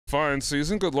fine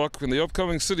season. Good luck in the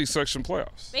upcoming city section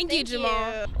playoffs. Thank you,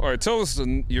 Jamal. All right, tell us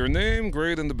your name,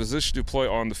 grade, and the position you play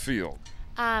on the field.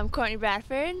 I'm Courtney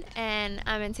Bradford, and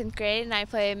I'm in 10th grade, and I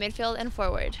play midfield and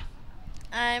forward.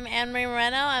 I'm Anne-Marie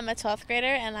Moreno. I'm a 12th grader,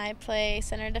 and I play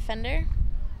center defender.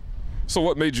 So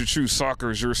what made you choose soccer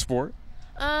as your sport?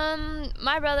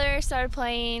 My brother started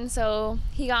playing, so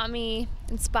he got me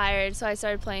inspired, so I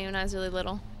started playing when I was really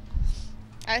little.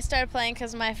 I started playing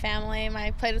because of my family.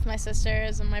 I played with my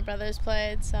sisters, and my brothers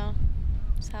played, so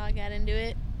that's how I got into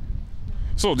it.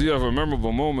 So do you have a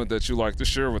memorable moment that you like to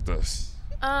share with us?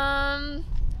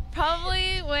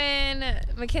 Probably when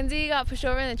Mackenzie got pushed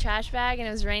over in the trash bag and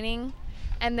it was raining,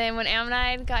 and then when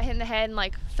Ammonite got hit in the head and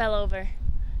like fell over.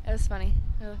 It was funny.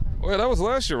 Oh yeah, that was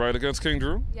last year, right, against King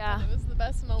Drew? Yeah. It was the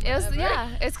best moment ever. Yeah,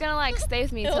 it's gonna like stay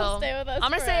with me till. Stay with us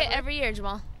I'm gonna say it forever. every year,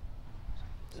 Jamal.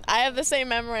 I have the same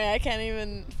memory. I can't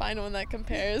even find one that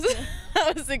compares.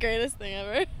 That was the greatest thing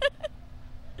ever.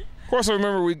 Of course, I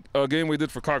remember a game we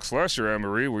did for Cox last year,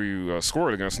 Anne-Marie, where you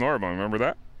scored against Narbonne. Remember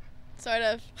that? Sort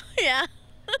of. Yeah.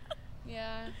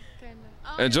 Yeah, kind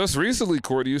of. And just recently,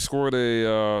 Courtney, you scored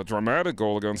a dramatic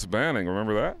goal against Banning.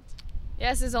 Remember that?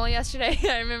 Yes, it was only yesterday.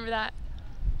 I remember that.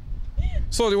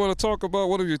 So do you want to talk about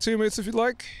one of your teammates if you'd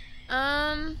like?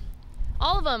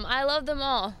 All of them. I love them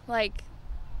all. Like,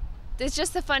 it's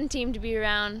just a fun team to be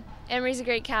around. Emery's a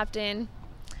great captain,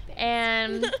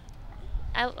 and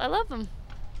I love them.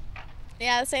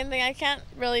 Yeah, the same thing. I can't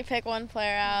really pick one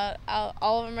player out.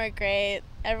 All of them are great.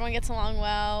 Everyone gets along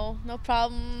well. No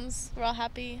problems. We're all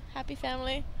happy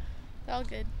family. They're all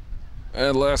good.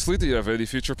 And lastly, do you have any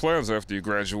future plans after you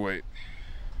graduate?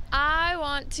 I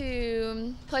want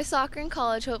to play soccer in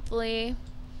college, hopefully,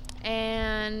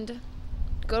 and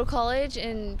go to college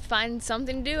and find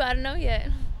something to do. I don't know yet.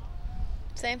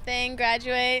 Same thing.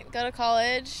 Graduate, go to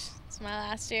college. It's my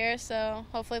last year, so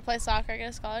hopefully play soccer, get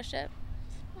a scholarship.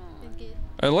 Thank you.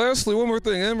 And lastly, one more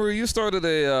thing. Emery, you started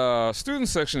a student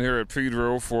section here at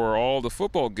Pedro for all the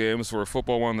football games where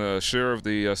football won the share of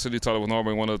the city title with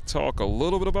Narbonne. Want to talk a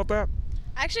little bit about that?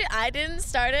 Actually, I didn't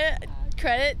start it.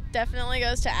 Credit definitely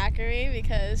goes to Ackery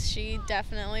because she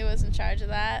definitely was in charge of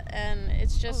that, and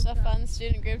it's just a fun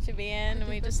student group to be in, and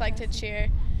we just like to cheer.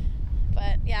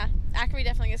 But yeah, Ackery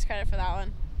definitely gets credit for that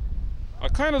one. I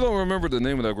kind of don't remember the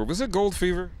name of that group. Is it Gold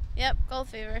Fever? Yep, Gold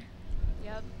Fever.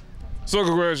 Yep. So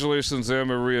congratulations,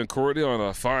 Anne-Marie and Courtney, on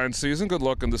a fine season. Good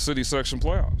luck in the city section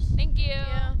playoffs. Thank you.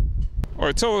 Yeah. All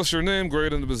right, tell us your name,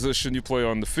 grade, and the position you play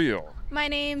on the field. My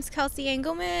name's Kelsey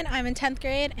Engelman. I'm in 10th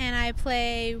grade, and I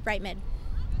play right mid.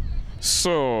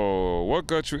 So, what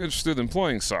got you interested in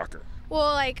playing soccer?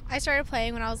 Well, like, I started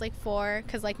playing when I was like 4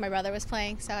 because like my brother was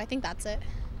playing, so I think that's it.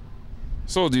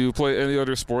 So, do you play any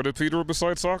other sport at Pedro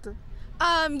besides soccer?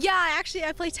 Yeah,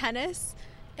 I play tennis,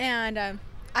 and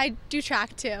I do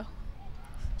track too.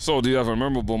 So, do you have a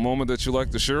memorable moment that you like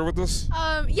to share with us?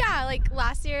 Yeah, like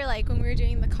last year, like when we were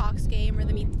doing the Cox game or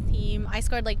the Meet the Team, I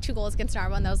scored like 2 goals against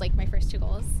Narbonne. That was like my first 2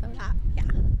 goals. So that, yeah.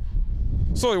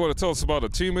 So, you want to tell us about a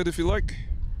teammate if you like?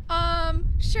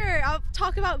 Sure. I'll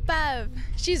talk about Bev.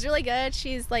 She's really good.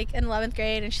 She's like in 11th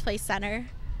grade and she plays center,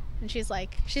 and she's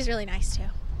really nice too.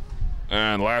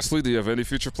 And lastly, do you have any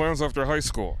future plans after high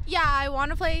school? Yeah, I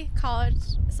want to play college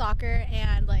soccer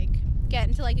and like get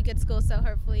into like a good school, so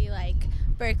hopefully like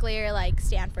Berkeley or like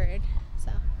Stanford.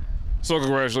 So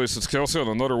congratulations, Kelsey, on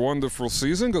another wonderful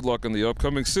season. Good luck in the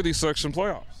upcoming city section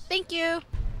playoffs. Thank you.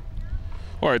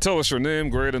 All right, tell us your name,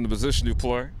 grade, and the position you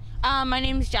play. My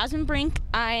name is Jasmine Brink.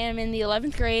 I am in the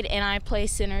 11th grade and I play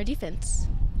center defense.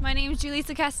 My name is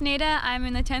Julissa Castaneda. I'm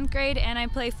in the 10th grade and I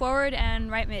play forward and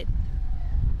right mid.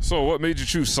 So what made you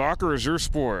choose soccer as your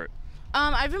sport?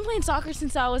 I've been playing soccer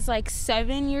since I was like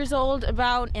 7 years old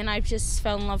and I've just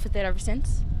fell in love with it ever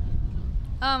since.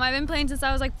 I've been playing since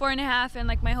I was like 4.5, and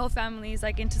like my whole family is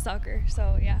like into soccer,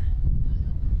 so yeah.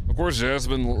 Of course,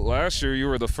 Jasmine, last year you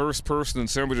were the first person in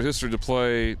San Bernardino history to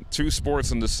play 2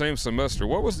 sports in the same semester.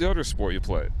 What was the other sport you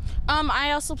played?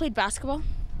 I also played basketball.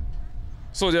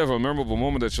 So do you have a memorable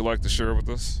moment that you'd like to share with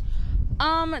us?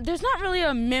 There's not really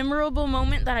a memorable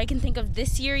moment that I can think of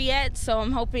this year yet, so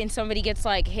I'm hoping somebody gets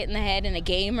like hit in the head in a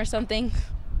game or something,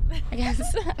 I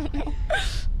guess. I don't know.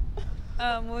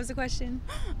 What was the question?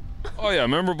 Oh yeah,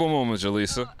 memorable moment,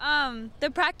 Julissa. The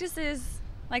practices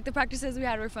we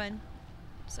had were fun.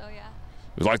 So yeah.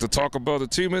 Would you like to talk about a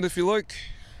teammate if you like?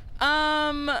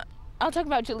 I'll talk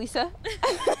about Julissa.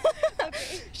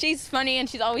 Okay. She's funny and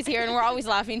she's always here and we're always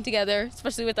laughing together,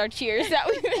 especially with our cheers that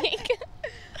we make.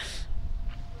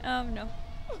 No.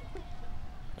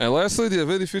 And lastly, do you have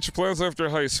any future plans after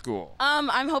high school?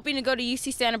 I'm hoping to go to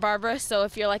UC Santa Barbara, so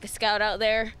if you're like a scout out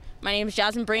there, my name is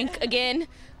Jasmine Brink again.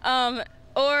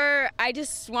 Or I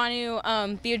just want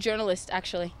to be a journalist,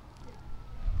 actually.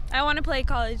 I want to play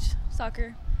college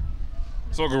soccer.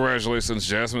 So congratulations,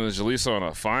 Jasmine and Jaleesa, on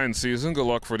a fine season. Good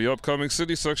luck for the upcoming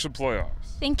city section playoffs.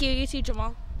 Thank you. You too,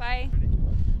 Jamal. Bye.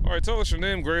 All right, tell us your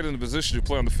name, grade, and the position you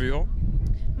play on the field.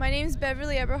 My name's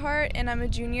Beverly Eberhardt, and I'm a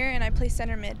junior, and I play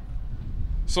center mid.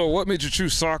 So what made you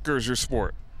choose soccer as your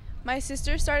sport? My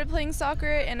sister started playing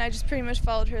soccer, and I just pretty much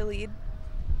followed her lead.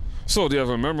 So do you have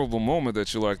a memorable moment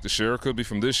that you like to share? Could be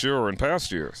from this year or in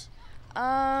past years.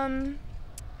 I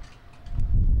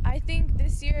think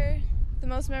this year the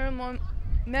most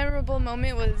memorable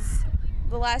moment was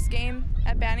the last game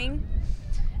at Banning.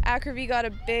 Ackerby got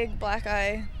a big black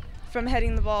eye from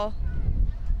heading the ball.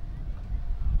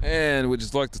 And would you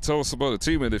like to tell us about a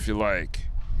teammate if you like?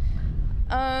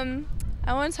 I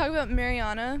want to talk about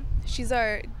Mariana. She's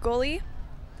our goalie,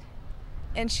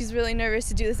 and she's really nervous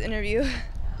to do this interview.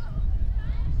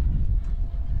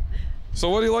 So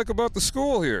what do you like about the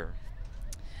school here?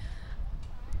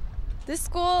 This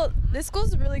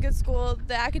school's a really good school.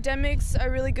 The academics are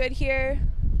really good here.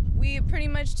 We pretty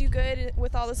much do good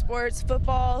with all the sports,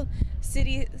 football,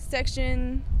 city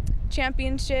section,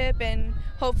 championship, and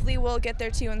hopefully we'll get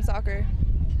there too in soccer.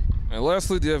 And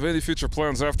lastly, do you have any future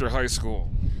plans after high school?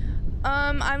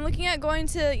 I'm looking at going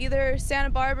to either Santa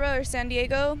Barbara or San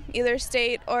Diego, either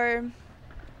state or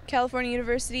California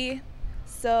University.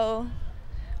 So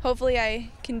hopefully I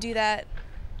can do that.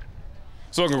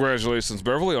 So congratulations,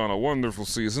 Beverly, on a wonderful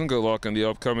season. Good luck in the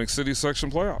upcoming city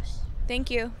section playoffs. Thank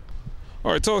you.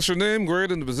 All right, tell us your name,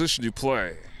 grade, and the position you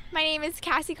play. My name is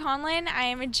Cassie Conlin. I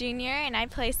am a junior and I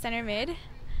play center mid.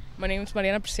 My name is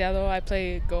Mariana Preciado. I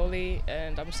play goalie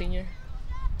and I'm a senior.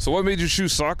 So what made you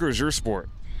choose soccer as your sport?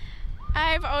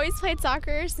 I've always played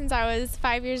soccer since I was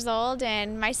 5 years old,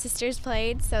 and my sisters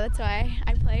played, so that's why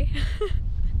I play.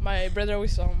 My brother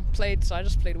always played, so I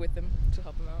just played with him to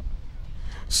help him out.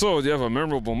 So do you have a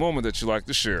memorable moment that you like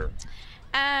to share?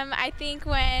 I think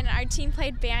when our team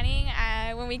played Banning,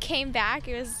 when we came back,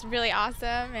 it was really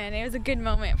awesome, and it was a good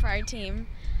moment for our team.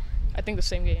 I think the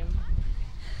same game.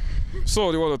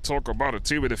 So do you want to talk about a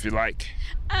teammate if you like?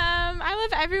 I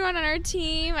love everyone on our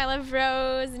team. I love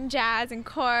Rose and Jazz and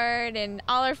Cord and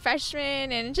all our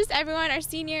freshmen and just everyone, our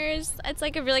seniors. It's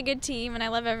like a really good team, and I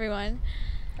love everyone.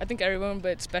 I think everyone,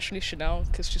 but especially Chanel,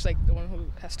 because she's like the one who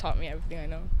has taught me everything I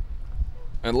know.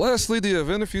 And lastly, do you have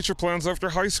any future plans after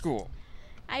high school?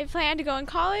 I plan to go in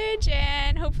college,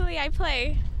 and hopefully I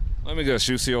play. Let me guess,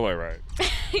 UCLA, right?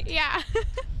 Yeah.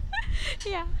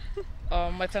 Yeah.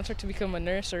 My plans are to become a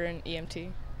nurse or an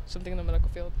EMT, something in the medical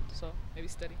field, so maybe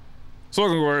study. So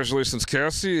congratulations,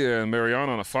 Cassie and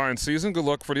Mariana, on a fine season. Good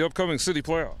luck for the upcoming city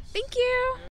playoffs. Thank you.